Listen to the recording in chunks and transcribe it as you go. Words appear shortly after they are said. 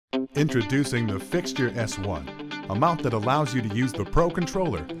Introducing the Fixture S1, a mount that allows you to use the Pro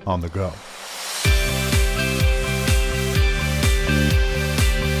Controller on the go.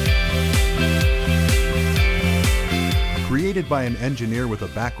 Created by an engineer with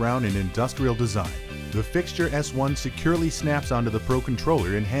a background in industrial design, the Fixture S1 securely snaps onto the Pro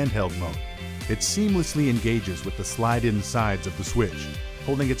Controller in handheld mode. It seamlessly engages with the slide-in sides of the Switch,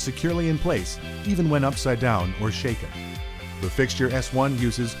 holding it securely in place even when upside down or shaken. The Fixture S1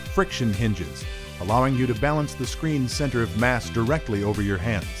 uses friction hinges, allowing you to balance the screen's center of mass directly over your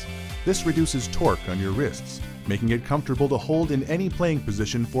hands. This reduces torque on your wrists, making it comfortable to hold in any playing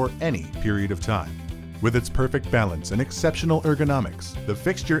position for any period of time. With its perfect balance and exceptional ergonomics, the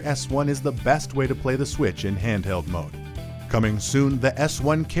Fixture S1 is the best way to play the Switch in handheld mode. Coming soon, the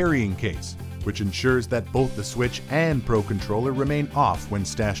S1 carrying case, which ensures that both the Switch and Pro Controller remain off when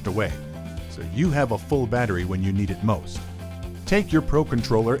stashed away, so you have a full battery when you need it most. Take your Pro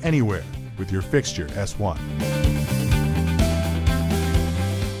Controller anywhere with your Fixture S1.